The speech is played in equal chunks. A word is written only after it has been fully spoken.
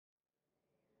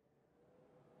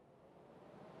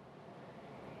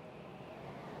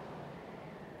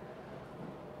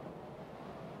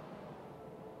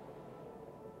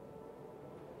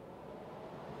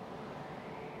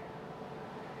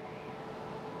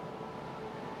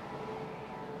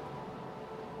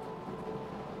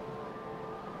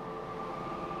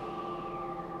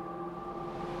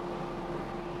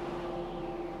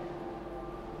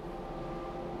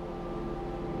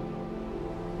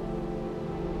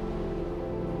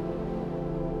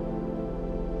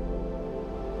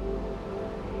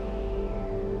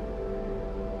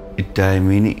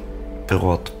Ittaimiini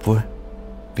peruatpu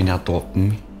Piniartoqmi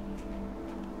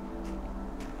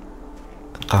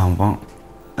qaampa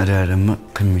alaalama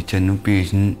qimmitsannu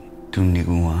piisin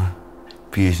tunniguwa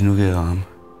piisnugeeraama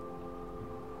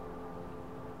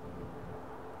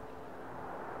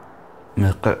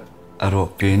meqqa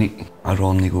aruorpiini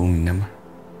aruorniguunginnama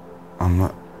amma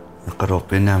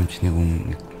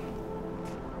meqqaruorpiinaamtiniguunginnik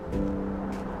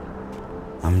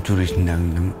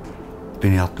turisnaanginnama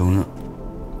Piniartuuna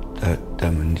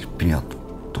taamanni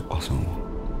Piniartoqqorsuunga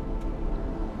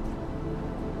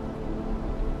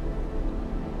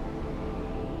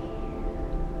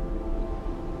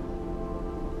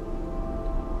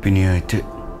Piniaite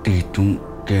tiittun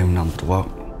keemnartua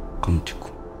qamtiku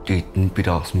tiittun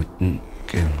pilaarsmitten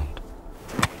keemnartu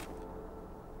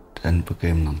tanpa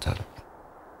keemnartaalap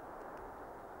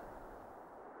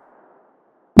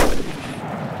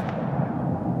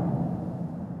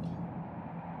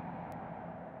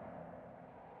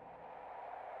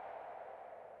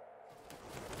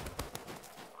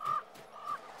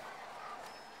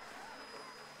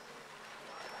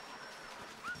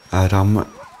Aadamma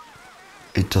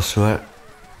Ittoqqortoormiit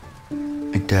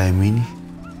Ittaimiini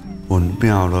un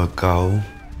piauluakkaagu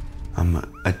amma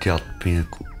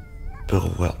atiartpinaku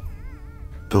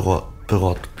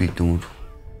peruartupituutu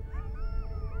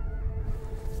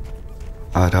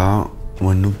Aadaa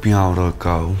wannu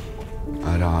piauluakkaagu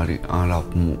aadaari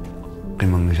aalaapmu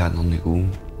qimangisaanernikuu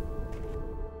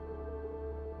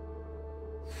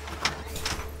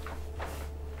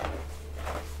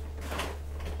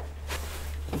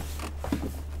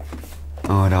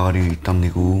Aadaari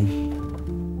tarnikuu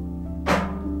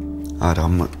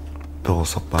aadaamma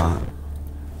perussarpaa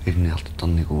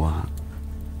ilniartarnikuwa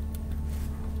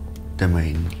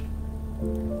tamainni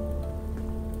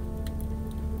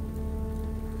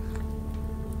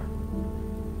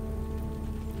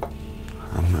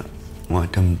amma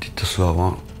waatam tittassuava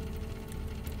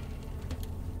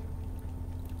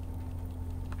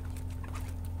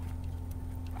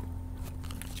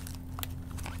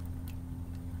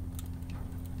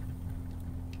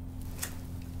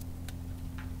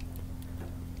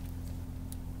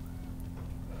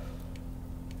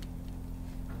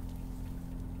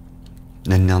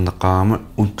Nanniarneqqaama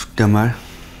uttuttamaa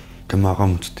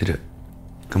tamaaqamutitila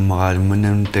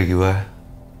kammaraalummannaam tagiwa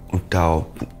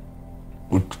uttaawarpu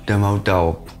uttuttamaa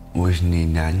uttaawarpu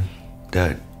uisniinnaani taa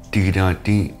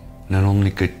tigilaatti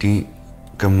nanornikkatti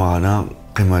kammaraalaa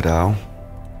qimalaagu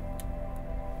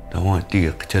tamaa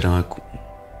tigeqqitaleraqku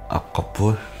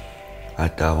aqqarpua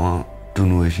aataavaa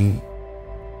tunuasi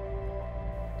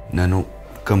nano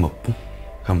kamappu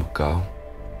kamakkaagu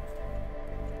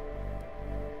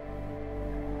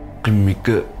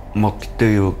qimmikka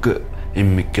martittagiukka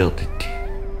immikkeertitti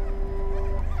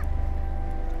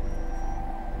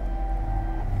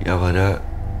yaqala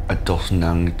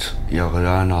attorsinnaangit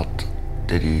yaqalaanaart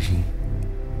taliisin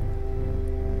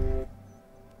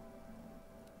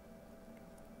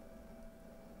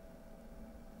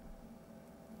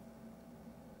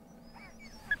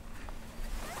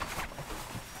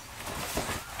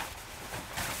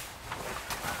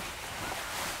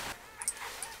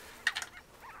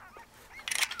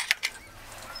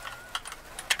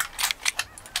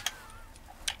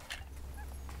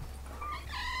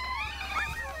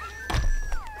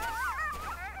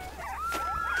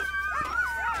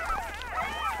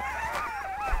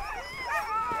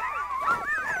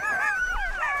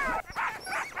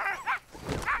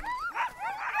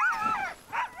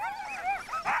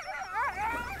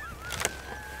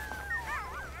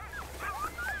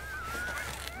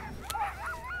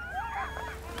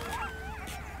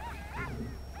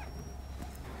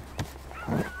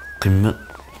qimmeq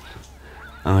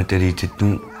angataliitattu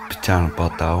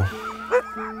pitsaanapartaagu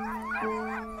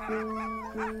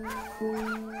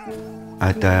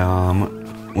aataayaraama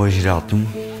uasilaartum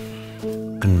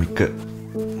qimmikka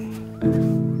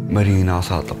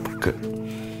mariginaarsaatarpakka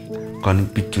qani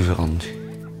pittuseqarnsi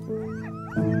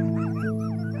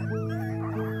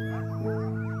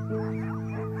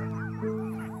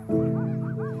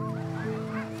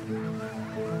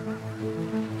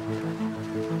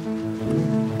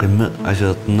qimmeq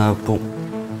aseertinaappu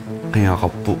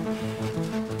qiaqarpu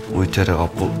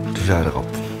uitsaleqarpu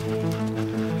tusaaleqarpu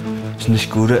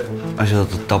sinniskuula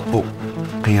aseertertarpu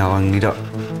qiaqangila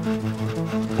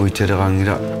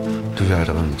uitsaleqangila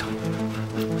tusaaleqangila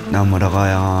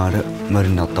naammalaqaayaraala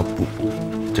malinartarpu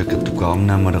takattukaarm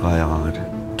naammalaqaayaraala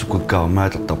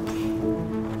tukkakkaarmaatartarpu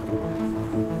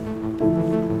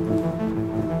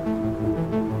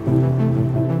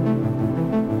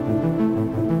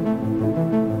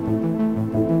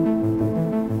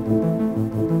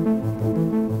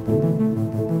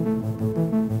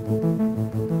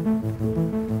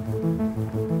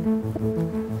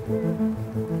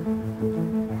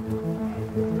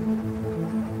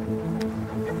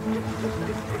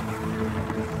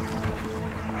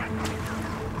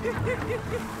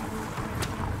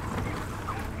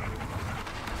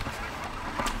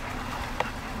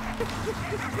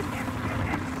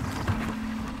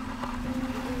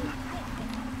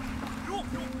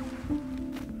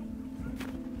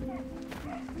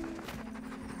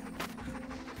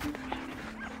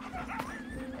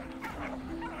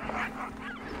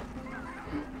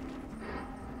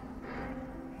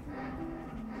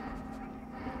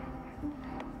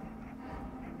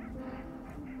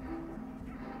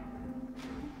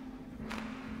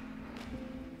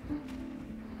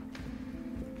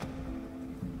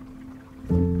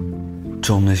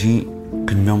sornasi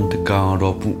qimmiam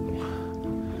takkaangaluarpu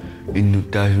Inuit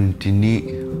taasuntinni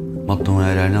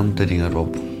martungaalaanam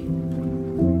talingaluarpu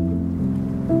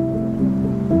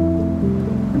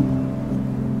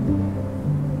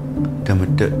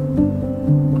tamatta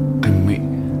qimmi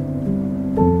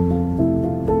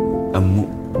ammu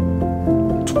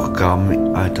tuqqaarmi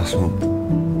aatarsimappu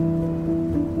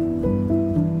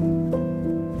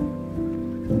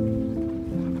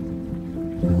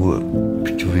uwa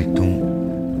pituritum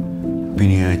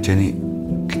Piniartoqni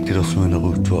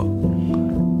kittilersuaneruuttua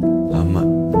amma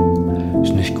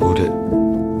sniskuule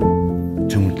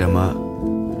tumutama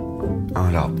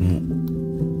aalaarpumu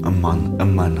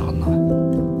ammaanneqarnera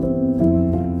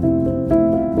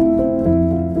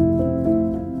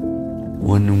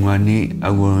wannungaani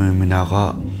aguamiminaaqa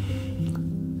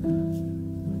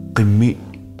qimmi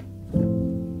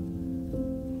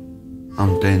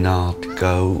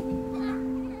amtainaartikkaau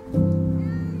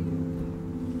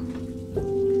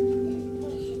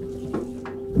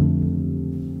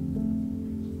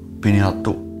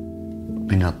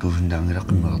Piniartoqsindaangila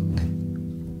qimmeqartani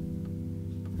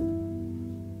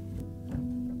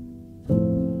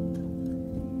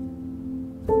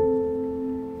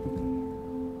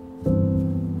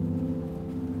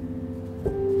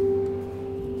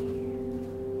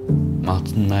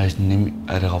Martin Madsen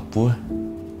aleqarpua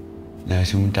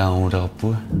naasumi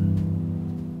taanguuleqarpua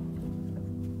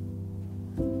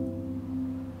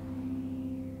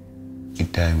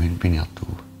ittaamin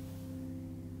Piniartoq